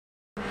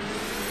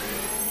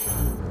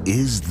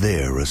Is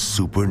there a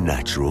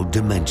supernatural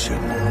dimension?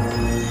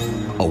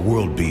 A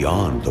world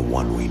beyond the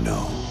one we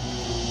know?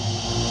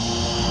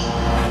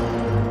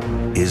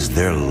 Is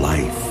there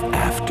life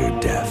after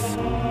death?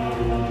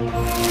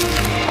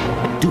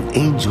 Do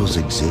angels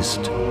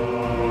exist?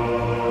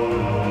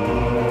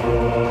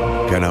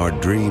 Can our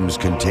dreams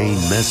contain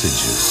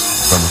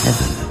messages from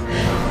heaven?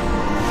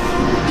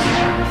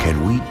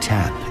 Can we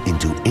tap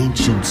into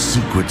ancient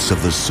secrets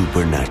of the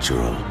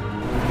supernatural?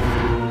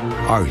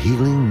 Are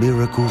healing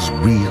miracles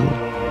real?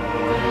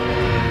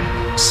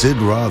 Sid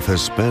Roth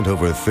has spent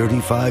over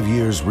 35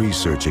 years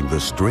researching the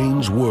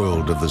strange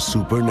world of the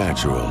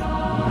supernatural.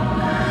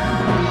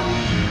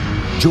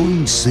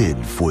 Join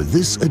Sid for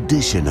this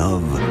edition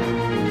of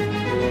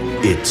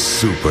It's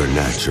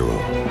Supernatural.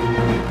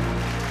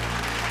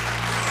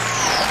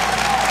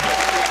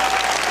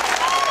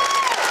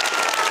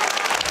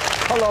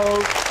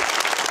 Hello,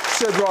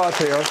 Sid Roth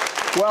here.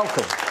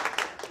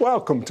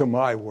 Welcome to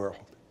my world,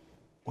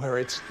 where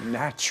it's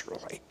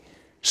naturally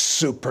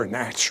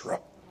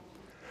supernatural.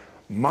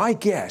 My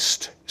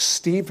guest,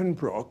 Stephen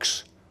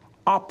Brooks,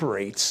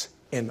 operates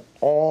in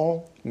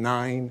all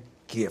 9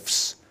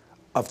 gifts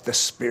of the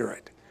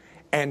Spirit.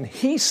 And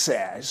he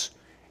says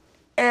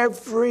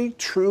every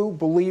true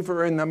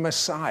believer in the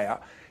Messiah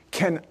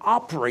can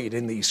operate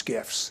in these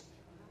gifts.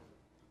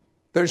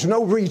 There's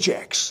no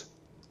rejects.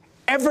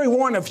 Every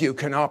one of you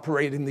can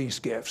operate in these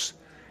gifts.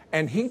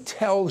 And he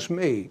tells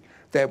me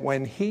that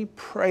when he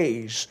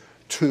prays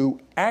to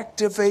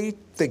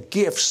activate the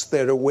gifts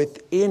that are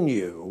within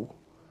you,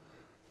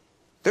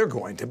 they're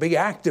going to be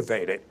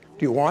activated.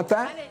 Do you want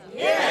that?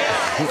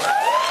 Yes.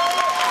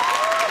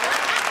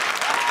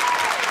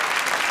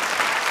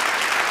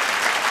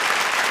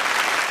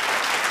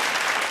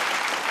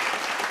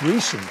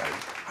 Recently,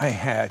 I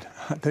had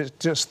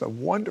just the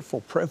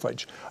wonderful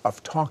privilege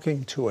of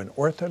talking to an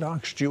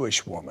Orthodox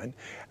Jewish woman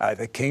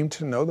that came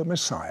to know the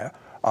Messiah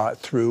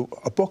through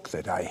a book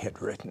that I had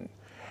written.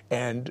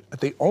 And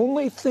the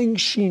only thing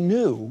she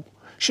knew,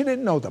 she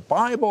didn't know the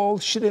Bible,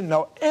 she didn't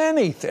know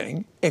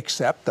anything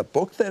except the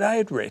book that I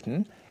had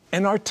written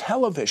and our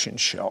television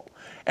show.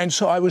 And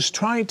so I was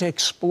trying to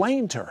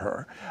explain to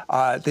her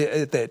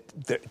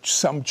that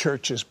some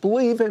churches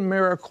believe in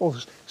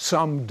miracles,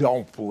 some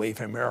don't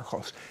believe in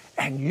miracles.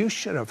 And you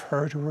should have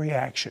heard her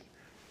reaction.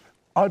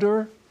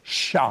 Utter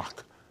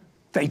shock.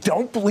 They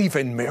don't believe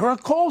in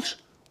miracles?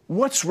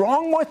 What's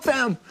wrong with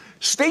them?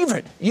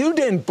 Stephen, you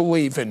didn't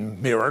believe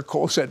in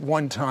miracles at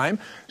one time.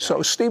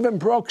 So, Stephen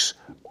Brooks,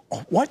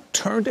 what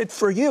turned it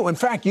for you? In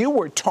fact, you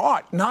were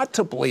taught not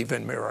to believe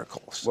in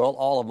miracles. Well,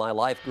 all of my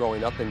life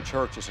growing up in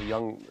church as a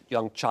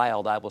young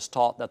child, I was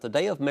taught that the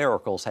day of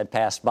miracles had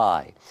passed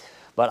by.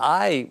 But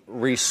I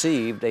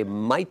received a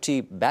mighty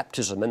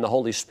baptism in the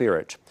Holy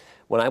Spirit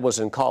when I was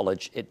in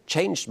college. It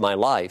changed my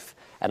life,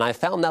 and I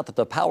found out that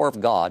the power of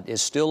God is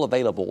still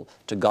available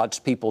to God's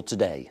people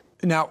today.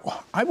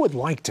 Now, I would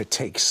like to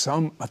take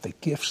some of the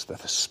gifts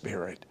of the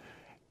Spirit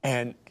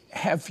and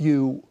have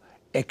you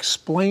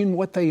explain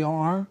what they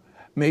are,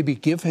 maybe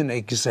give an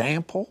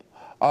example.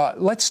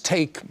 Let's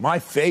take my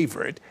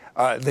favorite,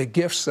 the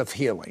gifts of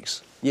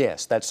healings.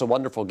 Yes, that's a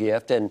wonderful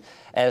gift. And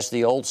as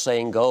the old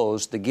saying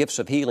goes, the gifts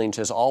of healings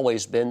has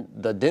always been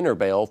the dinner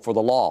bell for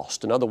the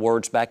lost. In other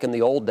words, back in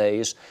the old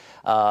days,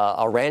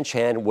 a ranch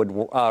hand would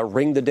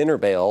ring the dinner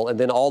bell, and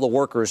then all the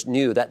workers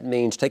knew that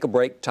means take a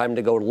break, time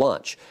to go to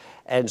lunch.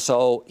 And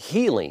so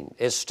healing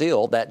is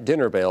still that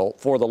dinner bell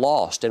for the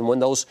lost. And when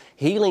those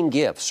healing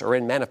gifts are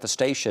in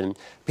manifestation,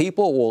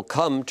 people will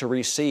come to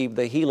receive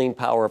the healing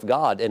power of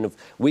God. And if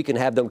we can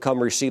have them come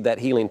receive that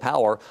healing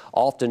power,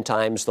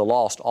 oftentimes the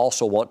lost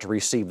also want to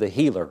receive the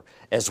healer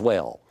as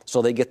well.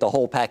 So they get the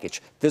whole package.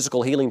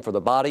 Physical healing for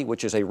the body,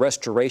 which is a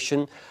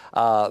restoration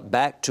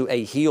back to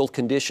a healed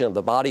condition of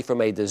the body from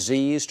a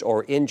diseased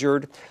or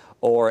injured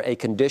or a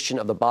condition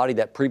of the body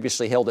that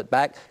previously held it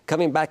back,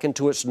 coming back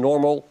into its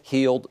normal,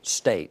 healed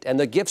state. And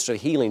the gifts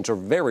of healings are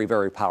very,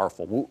 very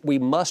powerful. We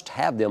must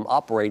have them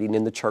operating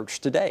in the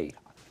church today.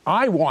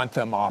 I want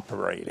them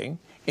operating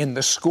in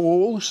the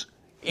schools,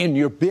 in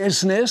your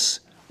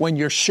business, when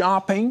you're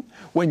shopping,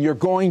 when you're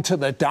going to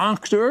the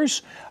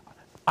doctors.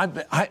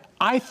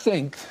 I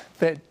think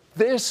that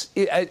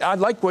I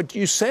like what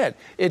you said.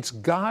 It's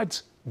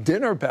God's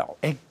dinner bell.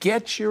 It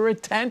gets your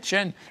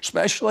attention,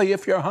 especially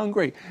if you're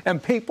hungry.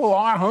 And people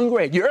are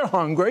hungry. You're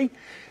hungry.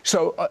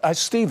 So,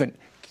 Stephen,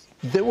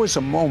 there was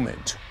a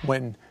moment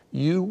when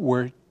you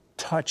were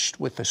touched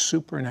with the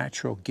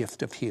supernatural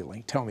gift of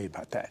healing. Tell me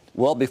about that.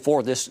 Well,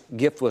 before this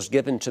gift was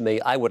given to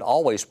me, I would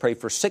always pray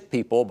for sick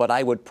people, but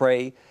I would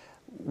pray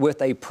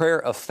with a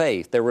prayer of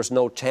faith. There was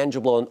no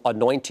tangible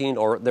anointing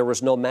or there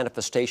was no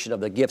manifestation of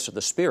the gifts of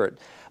the Spirit.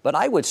 But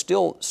I would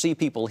still see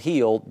people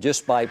healed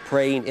just by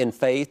praying in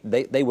faith.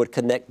 They would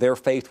connect their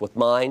faith with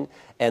mine,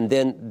 and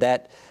then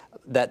that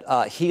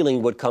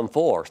healing would come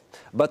forth.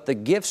 But the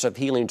gifts of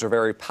healings are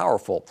very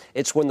powerful.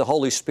 It's when the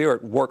Holy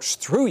Spirit works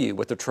through you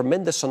with a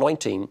tremendous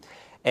anointing,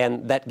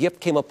 and that gift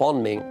came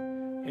upon me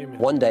Amen.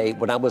 One day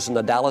when I was in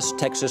the Dallas,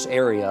 Texas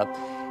area,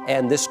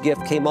 and this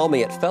gift came on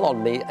me, it fell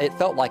on me. It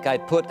felt like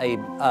I'd put a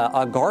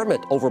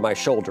garment over my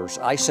shoulders.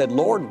 I said,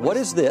 Lord, what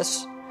is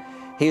this?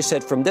 He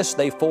said, from this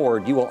day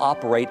forward, you will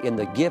operate in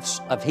the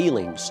gifts of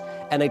healings.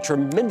 And a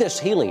tremendous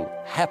healing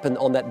happened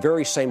on that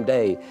very same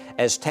day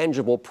as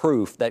tangible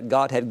proof that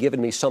God had given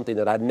me something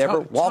that I'd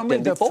never walked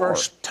in before.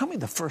 Tell me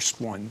the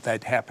first one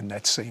that happened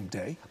that same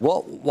day.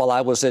 Well, while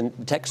I was in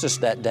Texas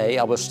that day,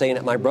 I was staying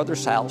at my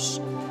brother's house,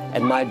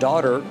 and my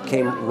daughter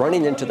came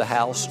running into the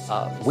house,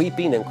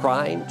 weeping and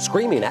crying,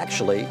 screaming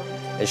actually,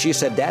 and she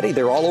said, Daddy,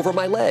 they're all over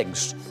my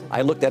legs.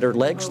 I looked at her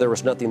legs, there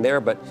was nothing there,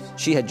 but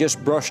she had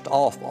just brushed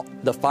off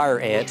the fire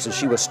ants and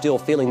she was still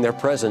feeling their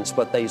presence,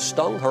 but they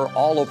stung her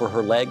all over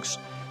her legs.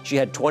 She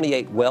had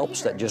 28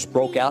 whelps that just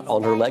broke out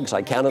on her legs.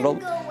 I counted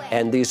them.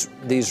 And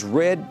these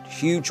red,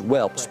 huge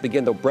whelps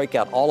began to break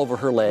out all over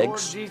her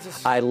legs.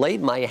 I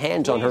laid my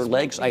hands on her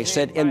legs. I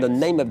said, in the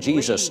name of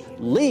Jesus,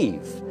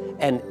 leave.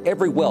 And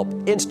every whelp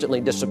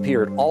instantly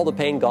disappeared. All the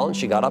pain gone.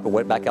 She got up and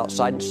went back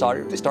outside and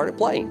started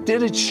playing.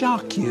 Did it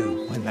shock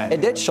you when that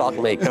It did shock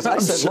me, because I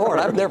said, Lord,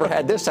 I've never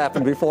had this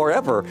happen before,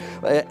 ever.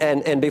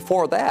 And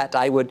before that,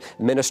 I would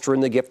minister in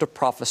the gift of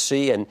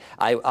prophecy, and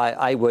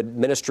I would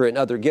minister in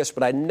other gifts,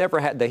 but I never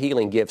had the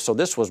healing gift. So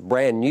this was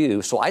brand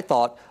new. So I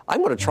thought, I'm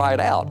going to try it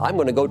out. I'm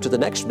going to go to the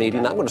next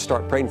meeting. I'm going to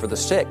start praying for the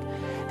sick.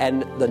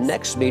 And the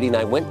next meeting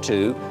I went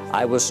to,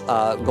 I was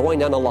going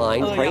down the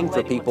line, praying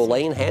for people,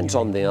 laying hands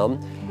on them.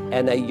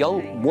 And a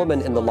young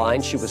woman in the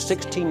line, she was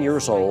 16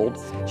 years old.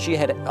 She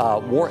had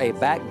wore a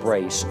back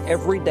brace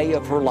every day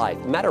of her life.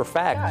 Matter of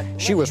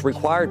fact, she was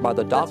required by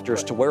the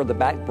doctors to wear the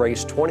back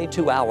brace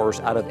 22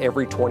 hours out of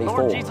every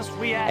 24.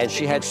 And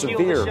she had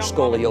severe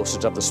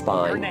scoliosis of the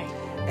spine.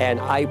 And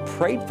I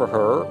prayed for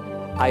her.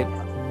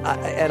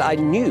 And I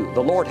knew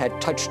the Lord had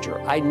touched her.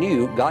 I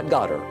knew God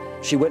got her.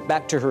 She went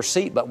back to her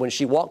seat, but when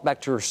she walked back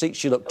to her seat,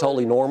 she looked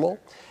totally normal.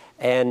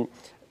 And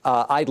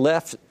I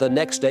left the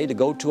next day to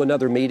go to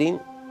another meeting.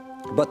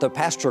 But the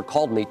pastor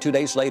called me 2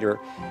 days later.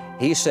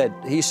 He said,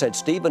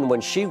 Stephen,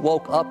 when she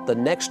woke up the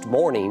next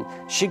morning,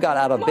 she got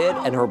out of bed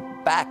and her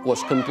back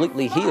was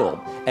completely healed.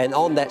 And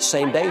on that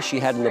same day, she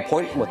had an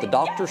appointment with the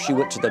doctor. She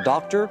went to the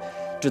doctor.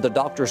 To the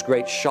doctor's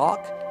great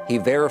shock, he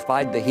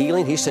verified the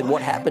healing. He said,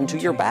 what happened to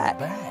your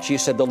back? She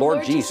said, the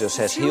Lord Jesus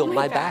has healed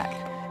my back.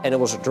 And it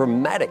was a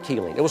dramatic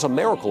healing. It was a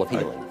miracle of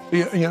healing.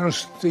 You know,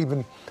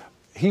 Stephen,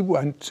 he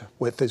went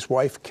with his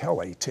wife,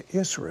 Kelly, to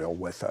Israel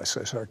with us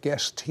as our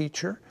guest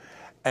teacher.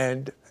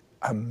 And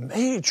a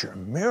major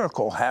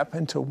miracle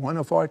happened to one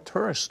of our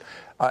tourists.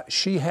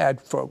 She had,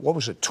 for,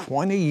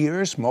 20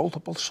 years,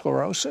 multiple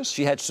sclerosis?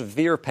 She had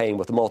severe pain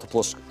with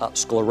multiple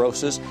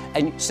sclerosis,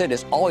 and said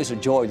it's always a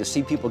joy to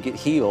see people get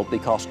healed,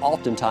 because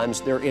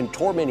oftentimes they're in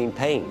tormenting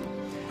pain.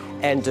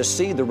 And to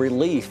see the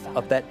relief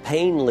of that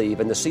pain leave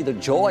and to see the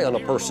joy on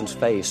a person's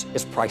face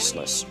is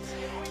priceless.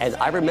 And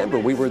I remember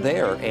we were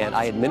there, and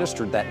I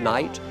administered that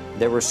night.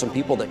 There were some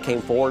people that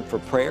came forward for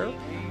prayer.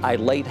 I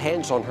laid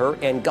hands on her,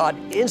 and God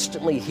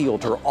instantly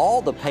healed her.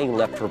 All the pain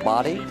left her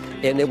body,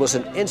 and it was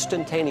an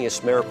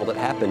instantaneous miracle that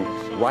happened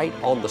right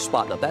on the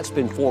spot. Now, that's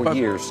been 4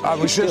 years. I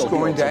was just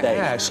going to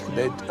ask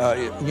that,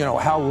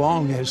 how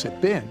long has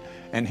it been?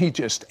 And he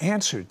just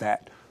answered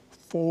that.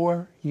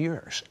 4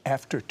 years.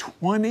 After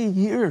 20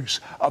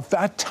 years of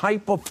that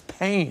type of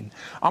pain,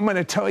 I'm going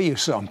to tell you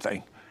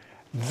something.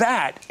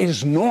 That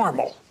is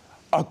normal,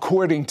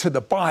 according to the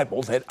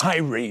Bible that I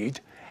read,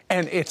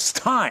 and it's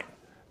time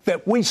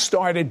that we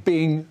started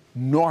being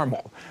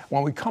normal.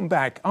 When we come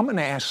back, I'm going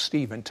to ask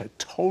Stephen to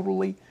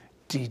totally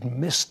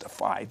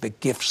demystify the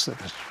gifts of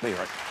the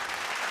Spirit.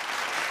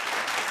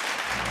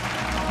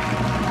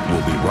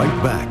 We'll be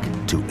right back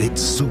to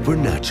It's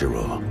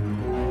Supernatural.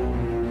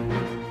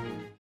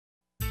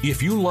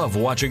 If you love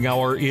watching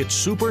our It's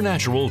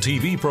Supernatural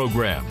TV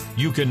program,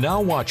 you can now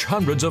watch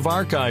hundreds of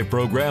archive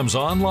programs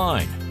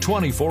online,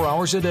 24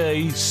 hours a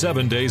day,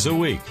 7 days a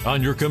week,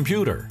 on your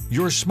computer,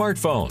 your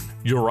smartphone,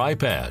 your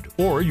iPad,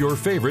 or your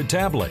favorite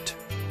tablet.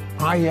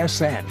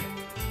 ISN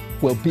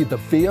will be the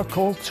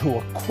vehicle to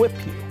equip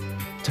you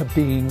to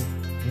being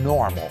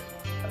normal.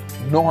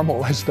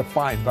 Normal as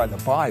defined by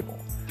the Bible.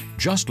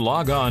 Just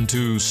log on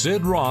to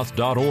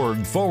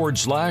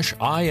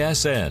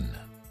sidroth.org/ISN.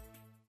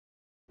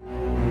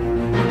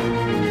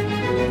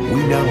 We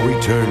now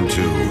return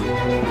to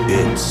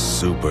It's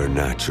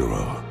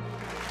Supernatural.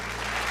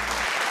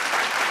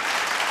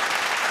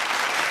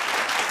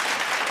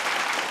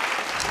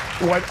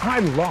 What I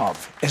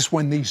love is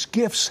when these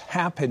gifts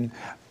happen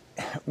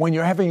when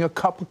you're having a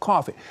cup of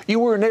coffee. You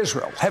were in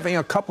Israel having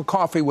a cup of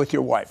coffee with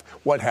your wife.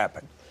 What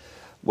happened?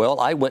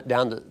 Well, I went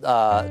down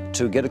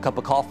to get a cup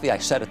of coffee. I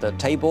sat at the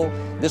table.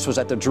 This was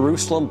at the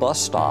Jerusalem bus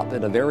stop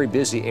in a very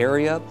busy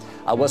area.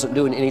 I wasn't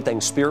doing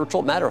anything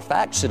spiritual. Matter of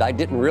fact, Sid, I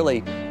didn't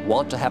really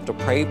want to have to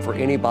pray for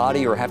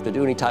anybody or have to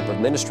do any type of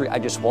ministry. I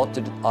just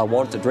wanted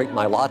to drink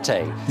my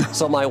latte.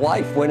 So my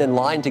wife went in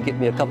line to get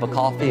me a cup of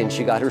coffee, and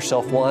she got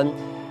herself one.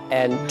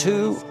 And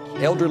two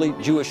elderly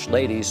Jewish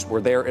ladies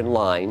were there in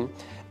line.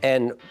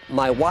 And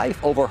my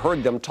wife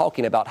overheard them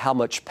talking about how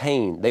much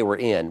pain they were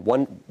in.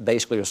 One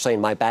basically was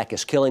saying, my back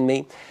is killing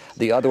me.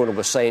 The other one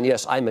was saying,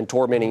 yes, I'm in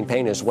tormenting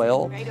pain as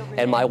well.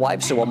 And my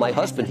wife said, well, my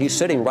husband, he's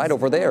sitting right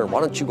over there. Why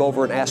don't you go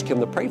over and ask him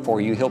to pray for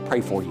you? He'll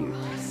pray for you.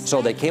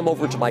 So they came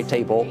over to my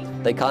table.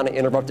 They kind of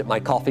interrupted my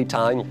coffee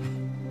time.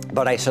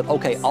 But I said,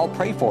 okay, I'll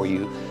pray for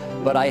you,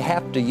 but I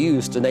have to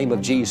use the name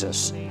of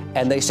Jesus.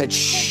 And they said,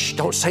 shh,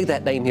 don't say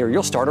that name here.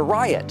 You'll start a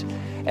riot.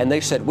 And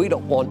they said, we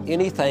don't want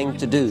anything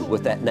to do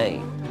with that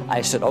name.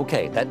 I said,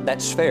 okay,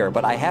 that's fair,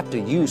 but I have to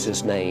use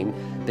his name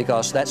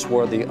because that's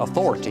where the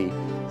authority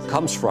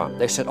comes from.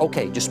 They said,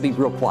 okay, just be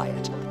real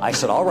quiet. I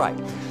said, all right.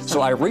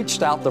 So I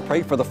reached out to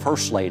pray for the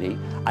First Lady.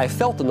 I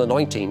felt an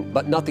anointing,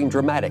 but nothing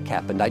dramatic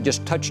happened. I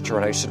just touched her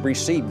and I said,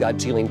 receive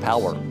God's healing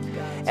power.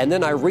 And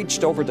then I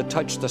reached over to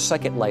touch the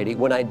Second Lady.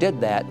 When I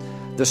did that,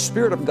 the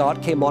Spirit of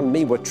God came on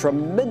me with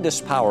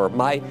tremendous power.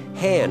 My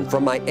hand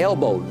from my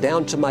elbow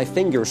down to my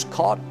fingers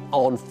caught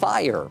on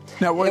fire.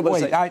 Now, wait.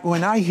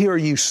 When I hear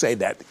you say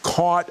that,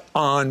 caught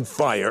on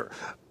fire,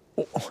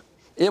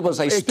 it was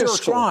a spiritual.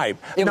 Describe.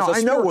 Now,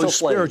 I know it was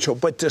spiritual,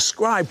 but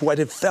describe what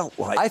it felt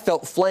like. I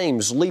felt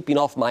flames leaping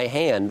off my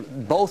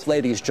hand. Both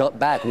ladies jumped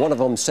back. One of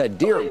them said,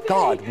 dear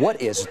God,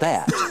 what is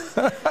that?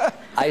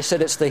 I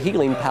said, it's the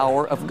healing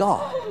power of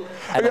God.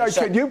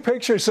 Can you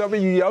picture some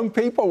of you young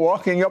people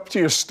walking up to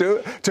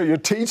your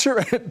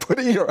teacher and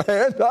putting your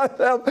hand on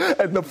them,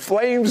 and the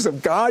flames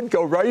of God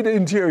go right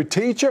into your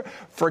teacher?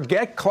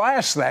 Forget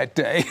class that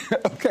day.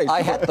 Okay.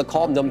 I had to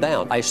calm them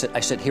down. I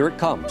said, here it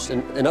comes.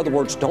 In other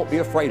words, don't be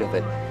afraid of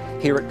it.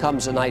 Here it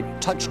comes. And I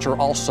touched her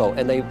also,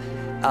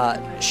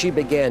 and she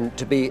began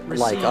to be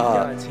like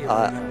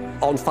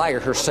on fire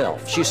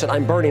herself. She said,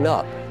 I'm burning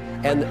up.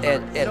 And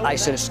I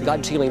said, it's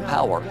God's healing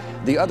power.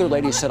 The other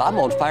lady said, I'm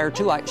on fire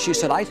too. She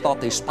said, I thought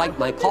they spiked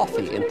my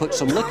coffee and put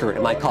some liquor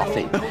in my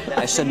coffee.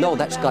 I said, no,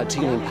 that's God's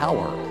healing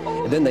power.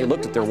 And then they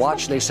looked at their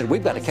watch and they said,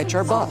 we've got to catch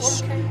our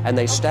bus. And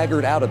they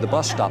staggered out of the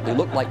bus stop. They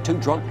looked like two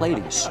drunk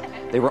ladies.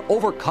 They were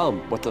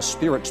overcome with the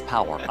Spirit's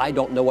power. I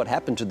don't know what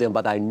happened to them,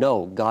 but I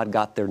know God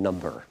got their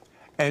number.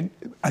 And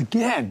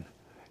again,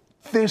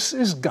 this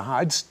is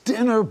God's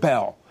dinner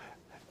bell.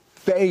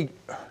 They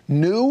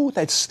knew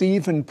that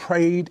Stephen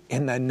prayed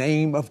in the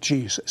name of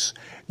Jesus.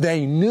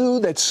 They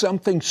knew that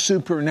something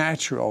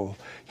supernatural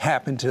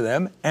happened to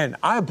them. And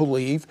I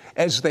believe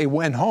as they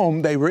went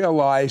home, they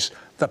realized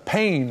the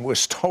pain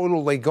was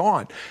totally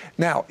gone.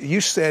 Now,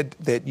 you said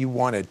that you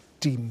want to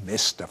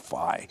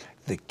demystify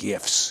the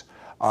gifts.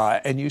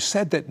 And you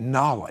said that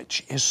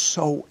knowledge is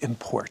so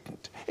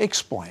important.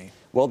 Explain.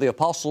 Well, the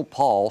Apostle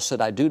Paul said,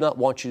 I do not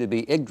want you to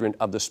be ignorant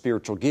of the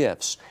spiritual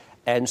gifts.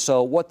 And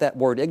so what that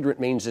word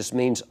ignorant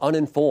means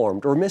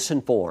uninformed or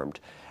misinformed.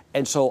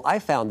 And so I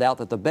found out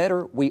that the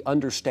better we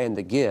understand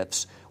the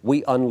gifts,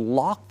 we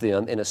unlock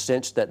them in a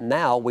sense that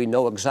now we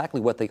know exactly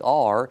what they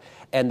are,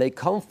 and they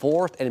come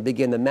forth and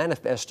begin to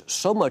manifest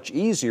so much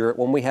easier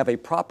when we have a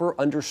proper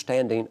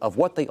understanding of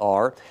what they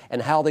are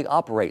and how they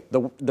operate.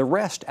 The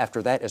rest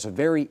after that is a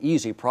very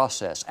easy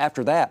process.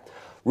 After that,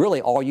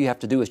 really all you have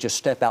to do is just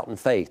step out in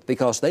faith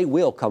because they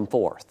will come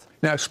forth.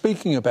 Now,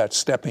 speaking about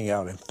stepping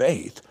out in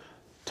faith,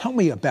 tell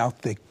me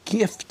about the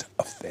gift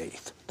of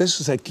faith.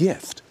 This is a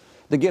gift.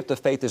 The gift of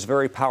faith is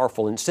very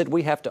powerful. Instead,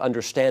 we have to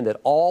understand that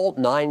all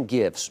 9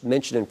 gifts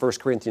mentioned in 1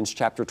 Corinthians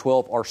chapter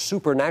 12 are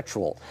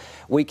supernatural.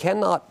 We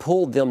cannot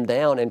pull them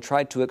down and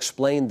try to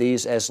explain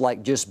these as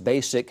like just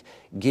basic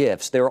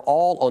gifts. They're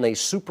all on a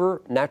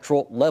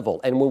supernatural level.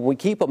 And when we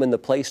keep them in the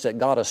place that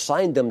God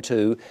assigned them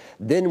to,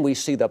 then we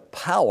see the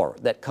power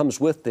that comes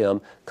with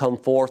them come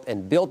forth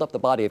and build up the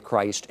body of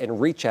Christ and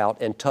reach out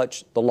and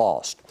touch the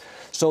lost.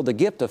 So the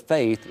gift of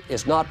faith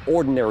is not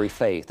ordinary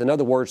faith. In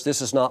other words,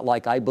 this is not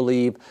like I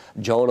believe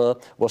Jonah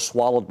was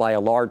swallowed by a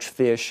large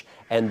fish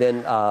and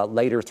then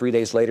later, 3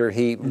 days later,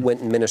 he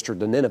went and ministered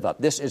to Nineveh.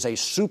 This is a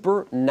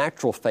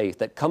supernatural faith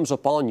that comes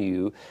upon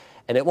you,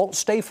 and it won't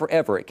stay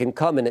forever. It can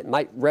come and it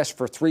might rest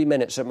for 3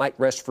 minutes. It might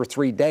rest for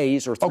 3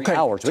 days or 3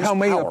 hours. Tell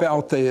me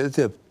about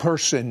the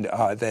person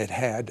that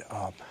had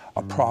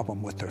a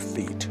problem with their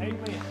feet.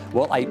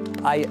 Well,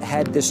 I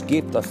had this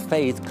gift of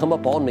faith come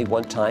upon me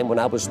one time when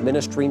I was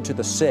ministering to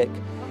the sick,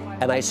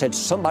 and I said,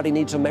 somebody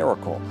needs a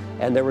miracle.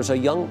 And there was a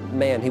young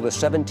man, he was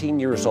 17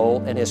 years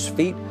old, and his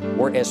feet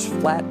were as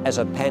flat as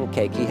a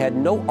pancake. He had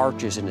no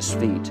arches in his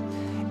feet.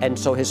 And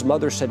so his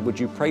mother said, would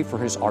you pray for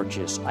his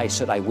arches? I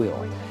said, I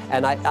will.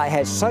 And I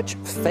had such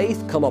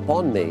faith come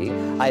upon me.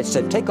 I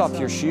said, take off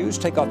your shoes,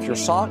 take off your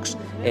socks,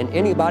 and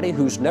anybody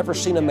who's never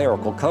seen a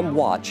miracle, come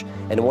watch.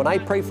 And when I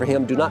pray for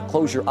him, do not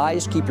close your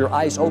eyes, keep your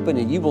eyes open,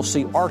 and you will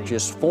see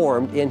arches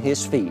formed in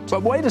his feet.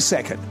 But wait a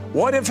second.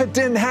 What if it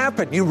didn't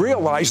happen? You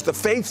realize the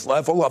faith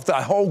level of the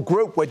whole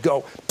group would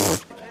go,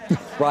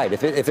 Right.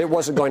 If it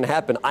wasn't going to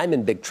happen, I'm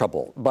in big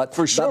trouble. But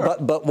for sure.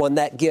 But when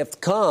that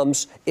gift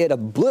comes, it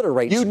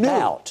obliterates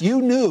doubt.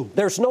 You knew.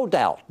 There's no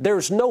doubt.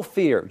 There's no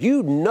fear.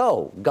 You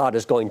know God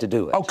is going to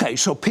do it. Okay,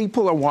 so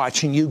people are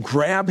watching you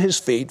grab his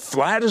feet,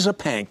 flat as a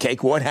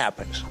pancake. What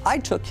happens? I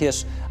took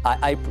his.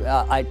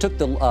 I took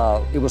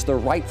the. It was the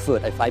right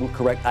foot, if I'm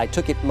correct. I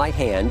took it in my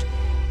hand,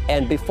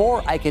 And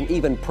before I can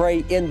even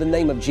pray in the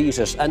name of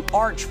Jesus, an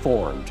arch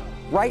formed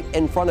right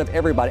in front of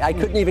everybody. I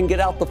couldn't even get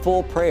out the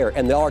full prayer,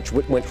 and the arch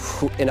went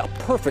in a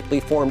perfectly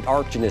formed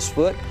arch in his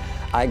foot.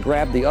 I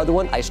grabbed the other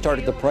one. I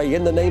started to pray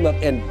in the name of,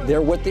 and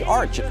there went the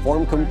arch. It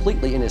formed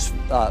completely in his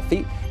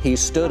feet. He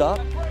stood up,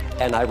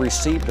 and I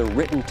received the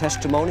written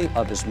testimony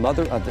of his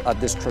mother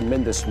of this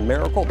tremendous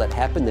miracle that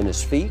happened in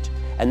his feet.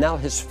 And now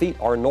his feet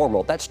are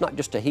normal. That's not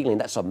just a healing,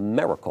 that's a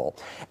miracle.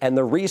 And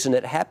the reason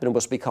it happened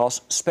was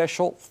because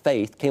special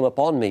faith came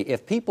upon me.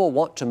 If people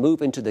want to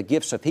move into the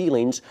gifts of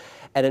healings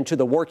and into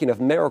the working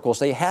of miracles,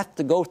 they have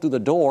to go through the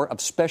door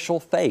of special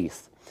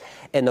faith.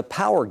 And the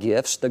power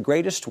gifts, the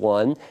greatest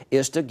one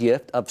is the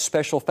gift of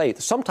special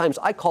faith. Sometimes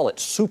I call it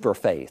super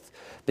faith,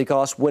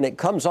 because when it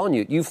comes on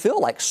you, you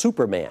feel like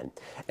Superman.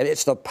 And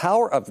it's the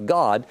power of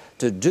God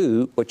to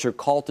do what you're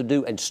called to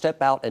do and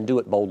step out and do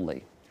it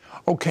boldly.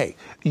 Okay,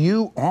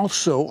 you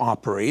also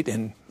operate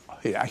in,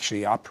 it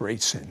actually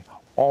operates in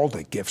all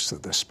the gifts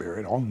of the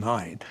Spirit, all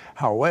 9.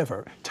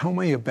 However, tell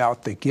me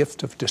about the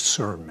gift of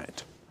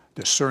discernment,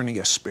 discerning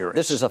of spirits.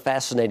 This is a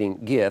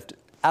fascinating gift.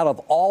 Out of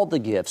all the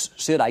gifts,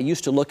 Sid, I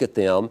used to look at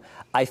them.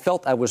 I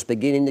felt I was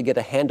beginning to get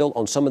a handle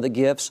on some of the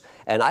gifts,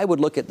 and I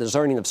would look at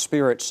discerning of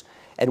spirits.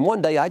 And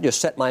one day I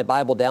just set my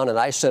Bible down and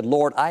I said,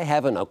 Lord, I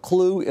haven't a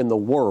clue in the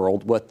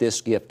world what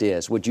this gift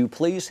is. Would you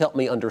please help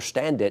me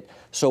understand it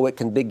so it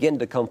can begin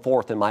to come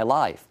forth in my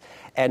life?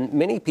 And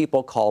many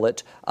people call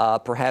it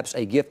perhaps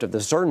a gift of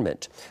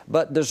discernment.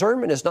 But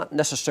discernment is not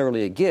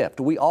necessarily a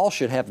gift. We all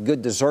should have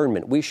good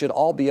discernment. We should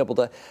all be able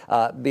to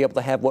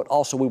have what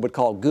also we would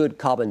call good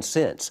common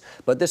sense.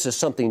 But this is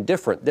something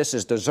different. This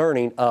is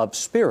discerning of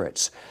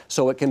spirits.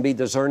 So it can be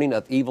discerning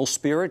of evil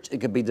spirits. It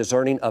could be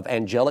discerning of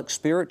angelic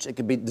spirits. It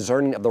could be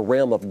discerning of the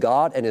realm of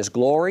God and His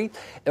glory.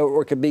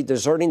 Or it could be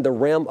discerning the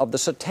realm of the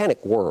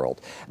satanic world.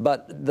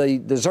 But the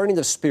discerning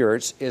of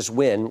spirits is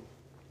when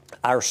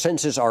our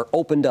senses are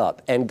opened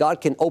up, and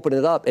God can open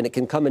it up, and it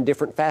can come in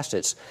different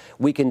facets.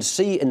 We can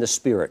see in the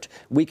Spirit.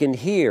 We can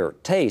hear,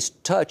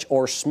 taste, touch,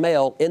 or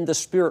smell in the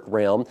spirit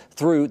realm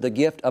through the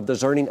gift of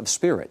discerning of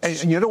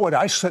spirits. And you know what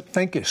I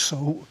think is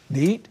so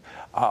neat?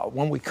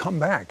 When we come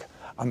back,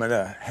 I'm going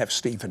to have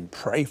Stephen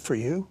pray for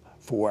you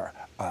for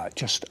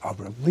just a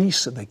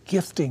release of the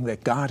gifting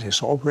that God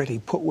has already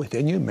put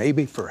within you,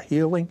 maybe for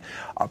healing.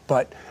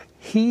 But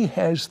He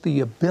has the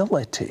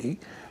ability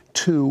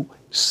to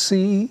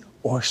see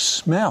or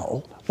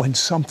smell when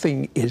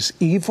something is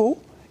evil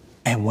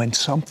and when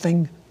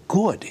something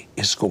good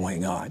is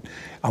going on.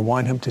 I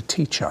want him to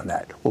teach on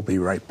that. We'll be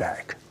right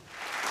back.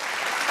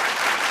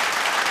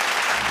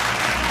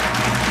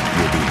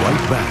 We'll be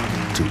right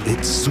back to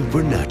It's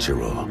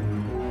Supernatural.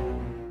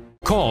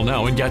 Call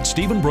now and get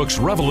Stephen Brooks'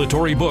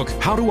 revelatory book,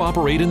 How to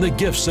Operate in the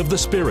Gifts of the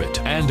Spirit,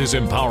 and his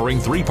empowering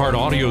 3-part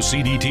audio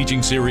CD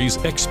teaching series,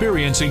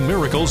 Experiencing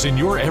Miracles in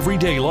Your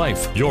Everyday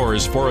Life.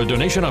 Yours for a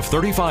donation of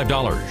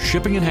 $35.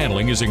 Shipping and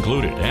handling is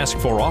included. Ask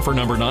for offer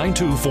number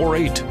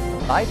 9248.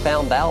 I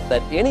found out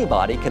that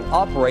anybody can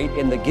operate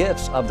in the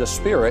gifts of the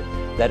Spirit,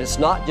 that it's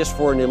not just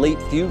for an elite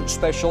few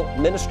special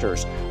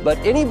ministers, but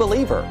any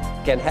believer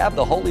can have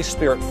the Holy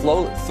Spirit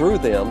flow through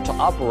them to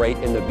operate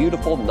in the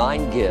beautiful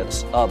 9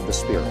 gifts of the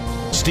Spirit.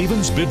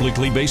 Stephen's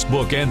biblically based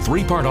book and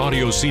 3-part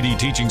audio CD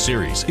teaching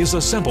series is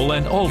a simple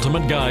and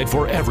ultimate guide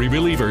for every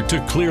believer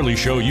to clearly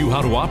show you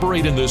how to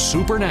operate in the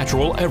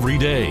supernatural every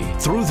day.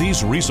 Through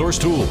these resource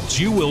tools,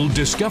 you will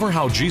discover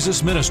how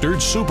Jesus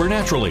ministered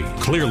supernaturally,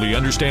 clearly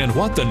understand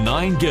what the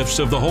 9 gifts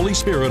of the Holy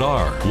Spirit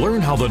are,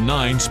 learn how the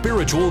 9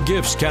 spiritual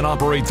gifts can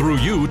operate through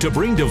you to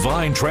bring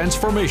divine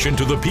transformation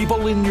to the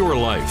people in your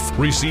life,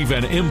 receive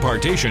an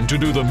impartation to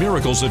do the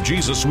miracles of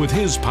Jesus with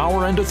His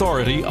power and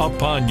authority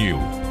upon you.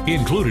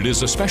 Included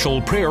is a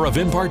special prayer of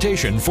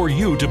impartation for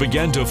you to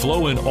begin to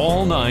flow in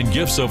all 9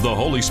 gifts of the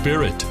Holy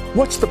Spirit.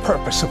 What's the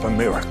purpose of a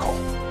miracle?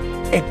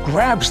 It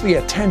grabs the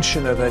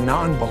attention of the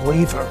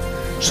non-believer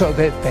so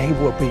that they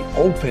will be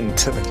open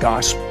to the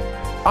gospel.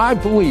 I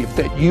believe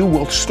that you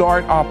will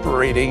start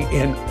operating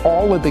in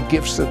all of the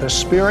gifts of the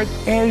Spirit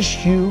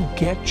as you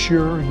get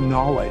your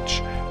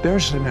knowledge.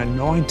 There's an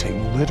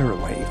anointing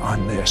literally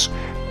on this.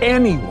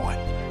 Anyone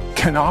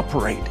can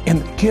operate in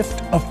the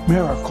gift of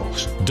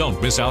miracles. Don't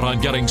miss out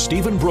on getting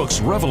Stephen Brooks'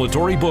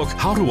 revelatory book,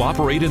 How to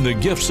Operate in the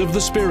Gifts of the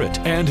Spirit,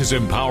 and his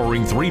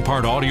empowering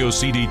 3-part audio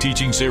CD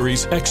teaching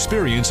series,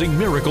 Experiencing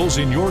Miracles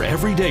in Your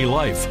Everyday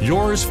Life.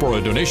 Yours for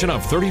a donation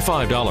of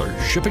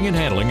 $35. Shipping and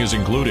handling is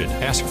included.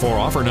 Ask for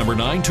offer number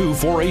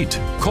 9248.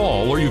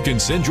 Call or you can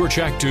send your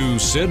check to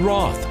Sid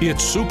Roth.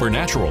 It's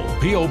Supernatural.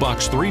 P.O.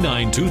 Box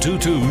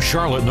 39222,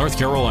 Charlotte, North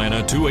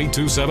Carolina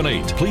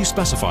 28278. Please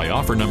specify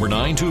offer number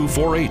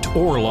 9248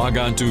 or log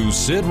on to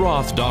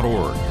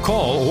sidroth.org.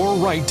 Call or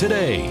write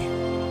today.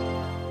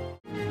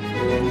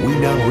 We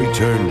now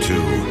return to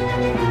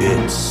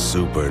It's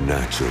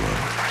Supernatural.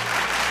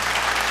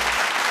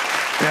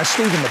 Now,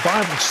 Stephen, the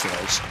Bible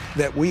says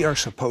that we are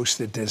supposed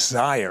to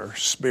desire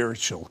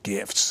spiritual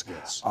gifts.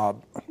 Yes.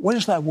 What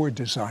does that word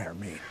desire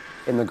mean?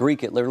 In the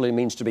Greek, it literally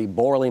means to be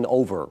boiling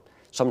over.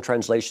 Some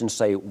translations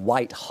say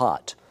white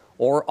hot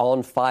or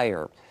on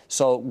fire.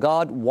 So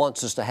God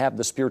wants us to have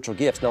the spiritual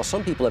gifts. Now,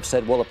 some people have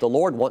said, well, if the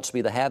Lord wants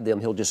me to have them,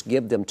 He'll just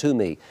give them to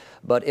me.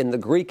 But in the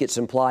Greek, it's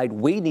implied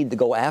we need to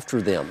go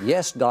after them.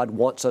 Yes, God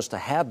wants us to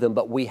have them,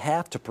 but we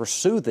have to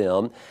pursue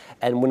them.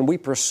 And when we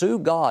pursue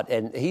God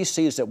and He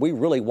sees that we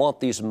really want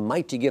these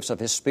mighty gifts of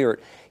His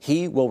Spirit,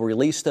 He will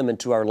release them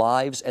into our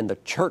lives, and the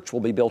church will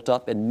be built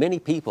up, and many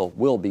people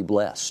will be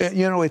blessed.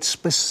 You know, it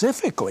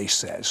specifically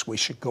says we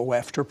should go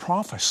after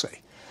prophecy.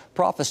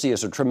 Prophecy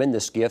is a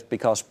tremendous gift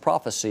because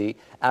prophecy,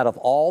 out of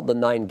all the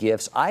 9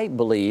 gifts, I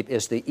believe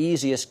is the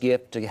easiest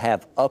gift to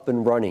have up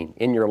and running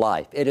in your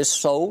life. It is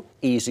so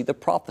easy to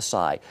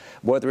prophesy,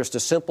 whether it's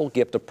the simple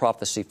gift of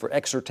prophecy for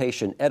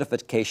exhortation,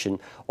 edification,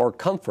 or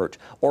comfort,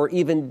 or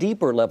even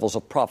deeper levels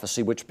of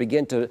prophecy which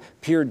begin to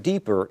peer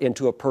deeper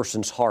into a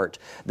person's heart.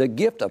 The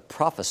gift of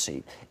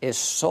prophecy is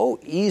so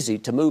easy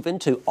to move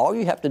into. All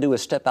you have to do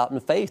is step out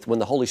in faith when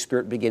the Holy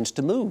Spirit begins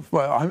to move.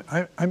 Well,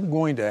 I'm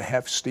going to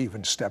have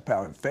Stephen step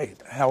out in faith.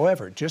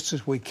 However, just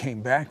as we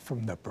came back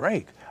from the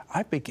break,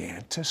 I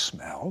began to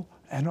smell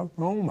an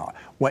aroma.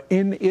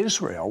 In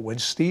Israel, when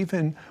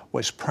Stephen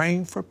was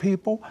praying for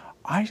people,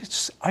 I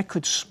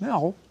could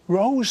smell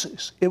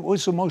roses. It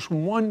was the most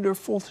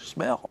wonderful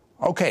smell.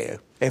 Okay,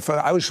 if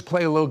I was to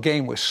play a little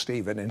game with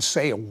Stephen and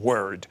say a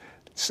word,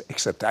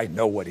 except I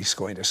know what he's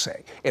going to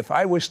say. If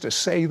I was to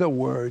say the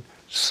word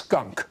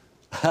skunk,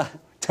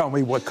 tell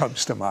me what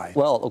comes to mind.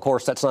 Well, of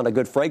course, that's not a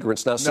good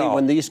fragrance. Now, see,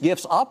 when these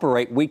gifts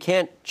operate, we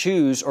can't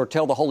choose or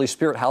tell the Holy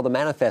Spirit how to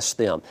manifest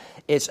them.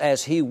 It's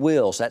as He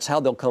wills. That's how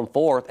they'll come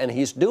forth, and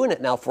He's doing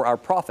it now for our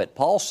profit.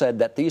 Paul said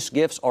that these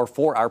gifts are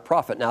for our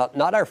profit. Now,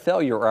 not our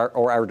failure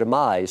or our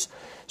demise,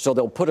 so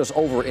they'll put us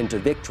over into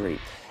victory.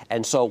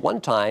 And so one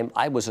time,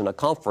 I was in a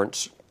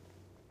conference,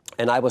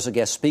 and I was a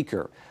guest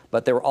speaker.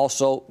 But there were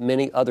also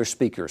many other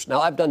speakers. Now,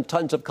 I've done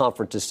tons of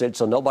conferences, Sid,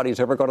 so nobody's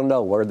ever going to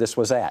know where this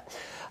was at.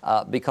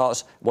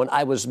 Because when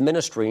I was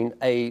ministering,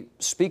 a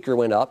speaker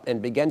went up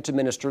and began to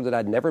minister that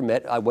I'd never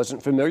met. I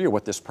wasn't familiar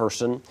with this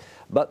person.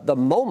 But the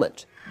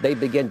moment they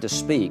began to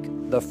speak,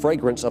 the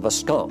fragrance of a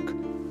skunk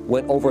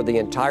went over the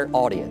entire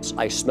audience.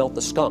 I smelt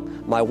the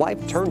skunk. My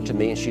wife turned to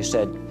me and she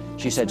said,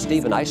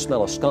 Stephen, I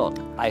smell a skunk.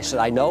 I said,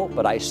 I know,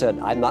 but I said,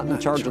 I'm not in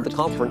charge of the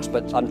conference,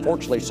 but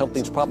unfortunately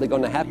something's probably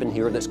going to happen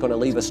here that's going to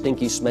leave a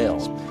stinky smell.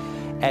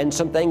 And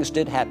some things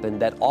did happen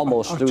that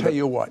almost... I'll tell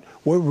you what,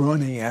 we're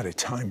running out of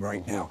time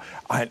right now.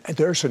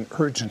 There's an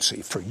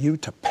urgency for you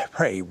to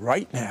pray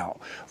right now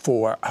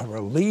for a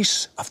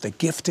release of the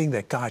gifting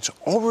that God's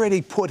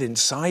already put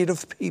inside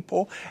of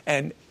people.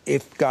 And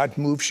if God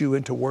moves you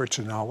into words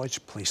of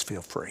knowledge, please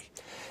feel free.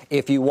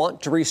 If you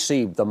want to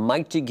receive the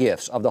mighty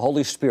gifts of the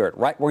Holy Spirit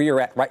right where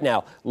you're at right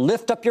now,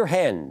 lift up your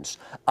hands.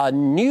 A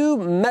new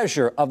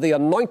measure of the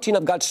anointing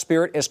of God's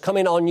Spirit is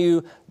coming on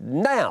you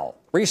now.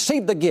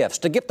 Receive the gifts.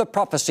 The gift of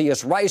prophecy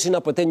is rising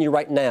up within you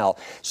right now.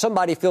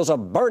 Somebody feels a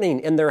burning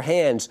in their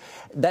hands.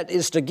 That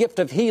is the gift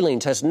of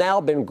healings has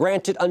now been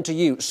granted unto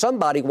you.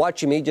 Somebody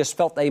watching me just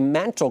felt a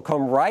mantle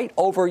come right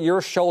over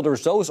your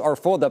shoulders. Those are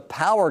for the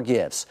power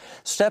gifts.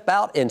 Step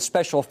out in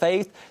special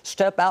faith.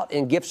 Step out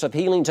in gifts of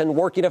healings and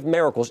working of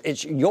miracles.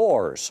 It's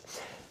yours.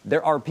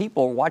 There are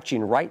people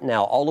watching right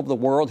now all over the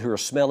world who are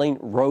smelling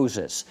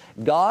roses.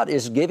 God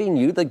is giving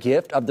you the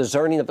gift of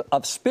discerning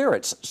of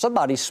spirits.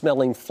 Somebody's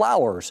smelling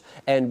flowers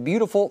and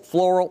beautiful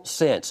floral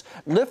scents.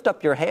 Lift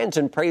up your hands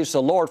and praise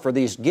the Lord, for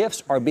these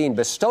gifts are being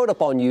bestowed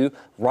upon you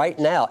right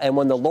now. And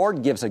when the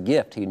Lord gives a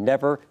gift, He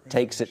never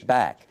takes it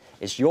back.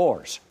 It's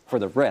yours for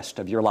the rest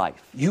of your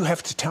life. You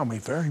have to tell me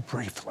very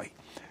briefly,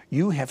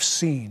 you have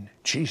seen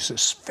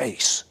Jesus'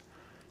 face.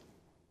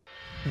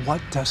 What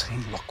does He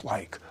look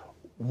like?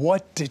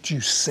 What did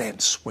you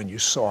sense when you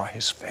saw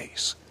His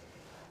face?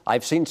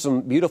 I've seen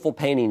some beautiful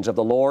paintings of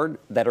the Lord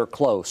that are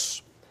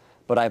close,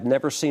 but I've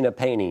never seen a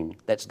painting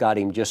that's got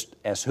Him just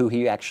as who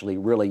He actually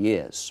really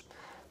is.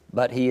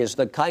 But He is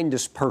the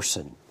kindest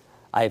person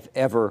I've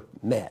ever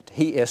met.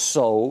 He is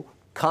so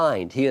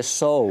kind. He is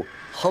so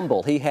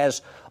humble. He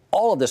has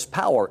all of this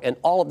power and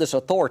all of this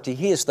authority.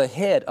 He is the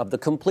head of the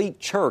complete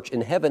church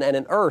in heaven and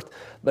in earth,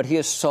 but He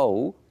is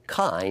so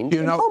kind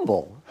and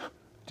humble.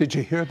 Did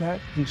you hear that?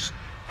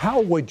 How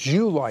would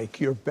you like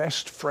your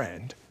best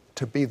friend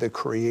to be the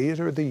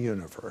creator of the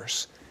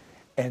universe,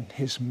 and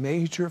his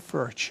major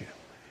virtue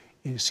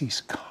is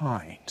he's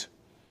kind,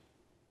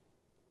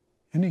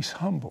 and he's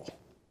humble,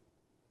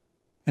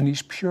 and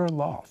he's pure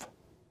love?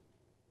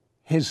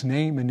 His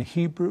name in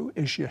Hebrew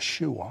is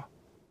Yeshua,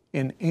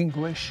 in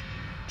English,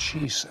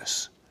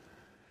 Jesus.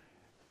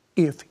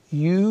 If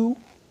you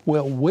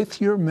will with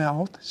your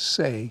mouth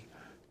say,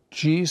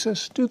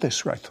 Jesus, do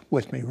this right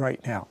with me right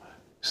now.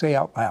 Say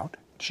out loud,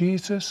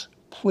 Jesus,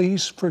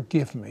 please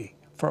forgive me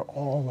for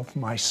all of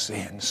my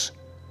sins.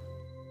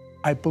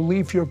 I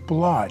believe your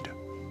blood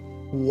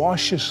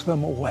washes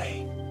them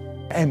away.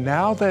 And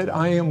now that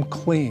I am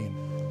clean,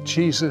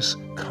 Jesus,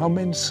 come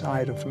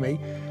inside of me.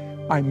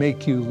 I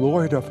make you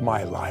Lord of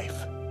my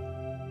life.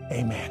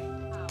 Amen.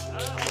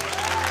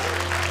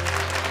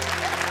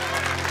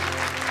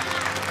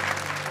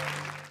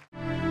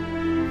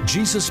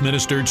 Jesus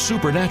ministered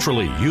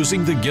supernaturally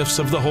using the gifts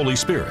of the Holy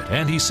Spirit,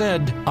 and he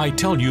said, "I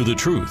tell you the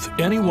truth,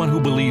 anyone who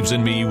believes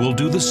in me will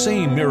do the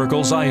same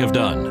miracles I have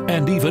done,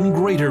 and even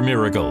greater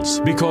miracles,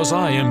 because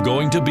I am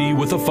going to be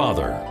with the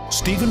Father."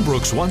 Stephen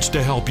Brooks wants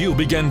to help you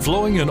begin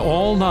flowing in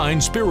all 9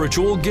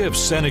 spiritual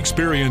gifts and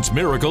experience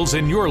miracles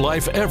in your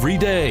life every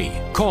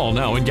day. Call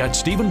now and get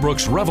Stephen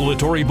Brooks'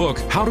 revelatory book,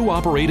 How to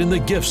Operate in the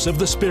Gifts of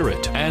the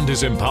Spirit, and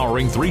his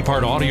empowering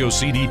 3-part audio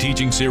CD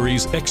teaching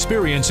series,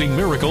 Experiencing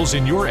Miracles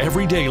in Your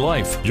Everyday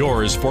Life.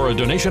 Yours for a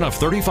donation of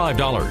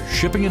 $35.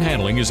 Shipping and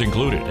handling is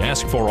included.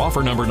 Ask for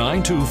offer number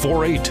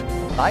 9248.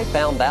 I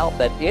found out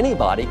that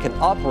anybody can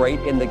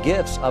operate in the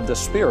gifts of the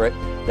Spirit,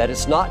 that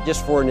it's not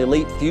just for an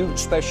elite few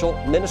special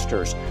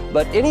ministers,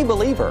 but any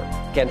believer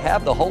can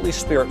have the Holy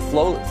Spirit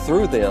flow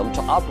through them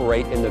to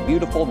operate in the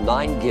beautiful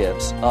 9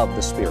 gifts of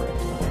the Spirit.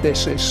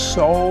 This is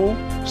so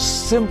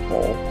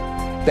simple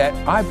that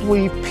I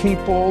believe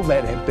people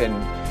that have been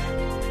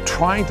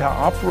trying to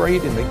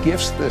operate in the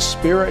gifts of the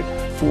Spirit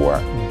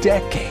for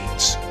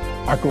decades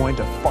are going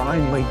to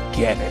finally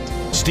get it.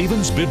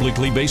 Stephen's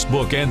biblically based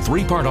book and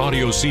 3-part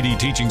audio CD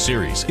teaching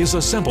series is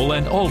a simple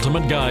and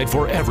ultimate guide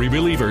for every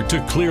believer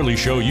to clearly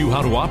show you how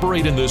to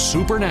operate in the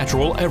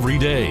supernatural every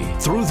day.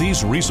 Through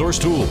these resource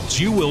tools,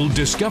 you will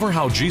discover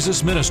how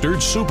Jesus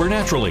ministered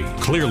supernaturally,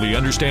 clearly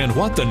understand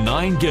what the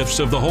 9 gifts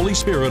of the Holy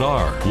Spirit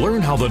are,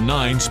 learn how the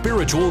 9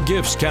 spiritual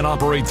gifts can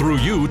operate through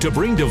you to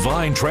bring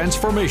divine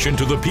transformation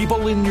to the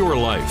people in your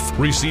life,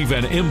 receive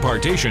an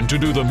impartation to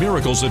do the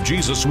miracles of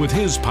Jesus with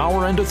His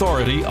power and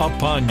authority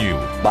upon you.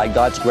 By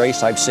God's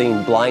grace, I've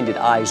seen blinded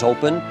eyes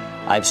open.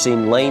 I've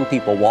seen lame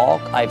people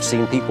walk. I've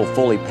seen people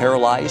fully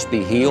paralyzed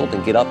be healed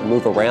and get up and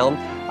move around.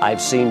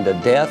 I've seen the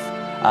deaf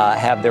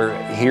have their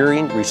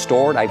hearing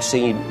restored. I've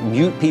seen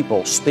mute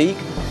people speak.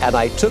 And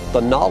I took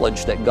the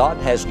knowledge that God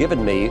has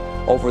given me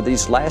over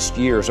these last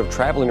years of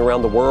traveling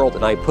around the world,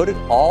 and I put it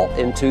all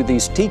into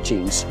these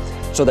teachings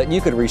so that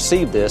you could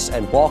receive this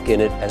and walk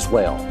in it as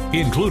well.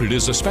 Included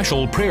is a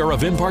special prayer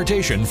of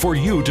impartation for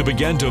you to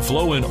begin to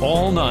flow in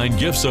all 9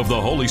 gifts of the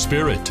Holy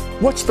Spirit.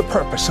 What's the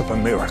purpose of a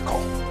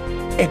miracle?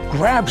 It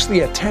grabs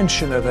the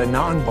attention of the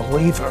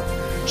non-believer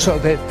so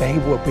that they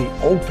will be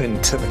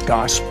open to the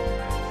gospel.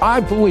 I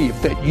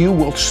believe that you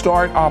will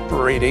start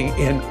operating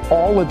in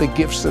all of the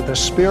gifts of the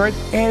Spirit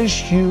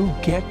as you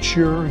get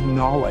your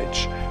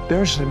knowledge.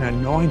 There's an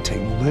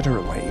anointing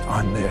literally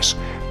on this.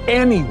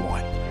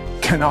 Anyone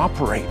can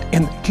operate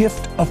in the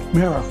gift of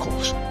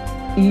miracles,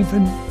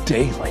 even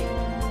daily.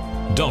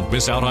 Don't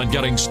miss out on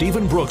getting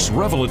Stephen Brooks'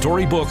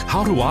 revelatory book,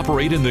 How to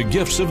Operate in the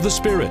Gifts of the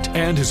Spirit,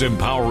 and his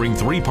empowering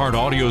 3-part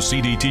audio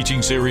CD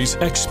teaching series,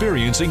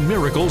 Experiencing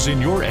Miracles in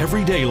Your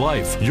Everyday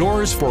Life.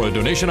 Yours for a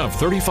donation of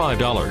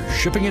 $35.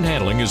 Shipping and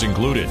handling is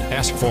included.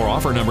 Ask for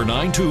offer number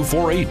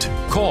 9248.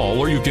 Call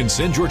or you can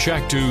send your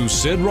check to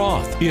Sid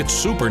Roth. It's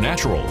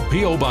Supernatural.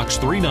 P.O. Box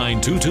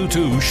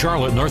 39222,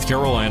 Charlotte, North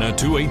Carolina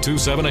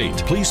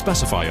 28278. Please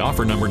specify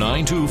offer number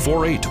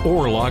 9248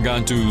 or log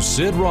on to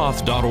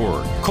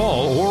sidroth.org.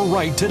 Call or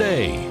write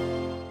today.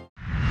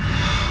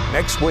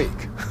 Next week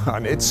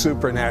on It's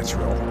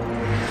Supernatural,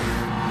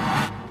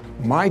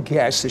 my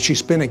guest,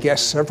 she's been a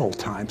guest several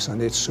times on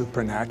It's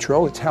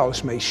Supernatural, it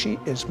tells me she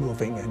is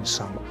moving in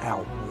some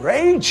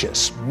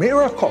outrageous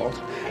miracles.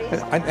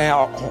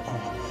 Now,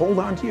 hold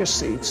on to your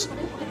seats.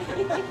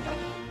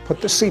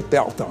 Put the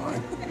seatbelt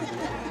on.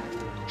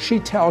 She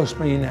tells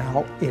me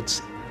now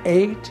it's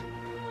 8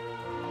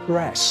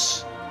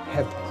 breasts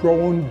have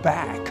grown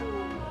back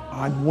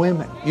on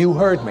women. You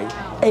heard me.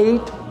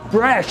 8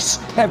 breasts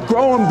have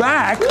grown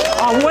back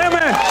on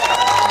women.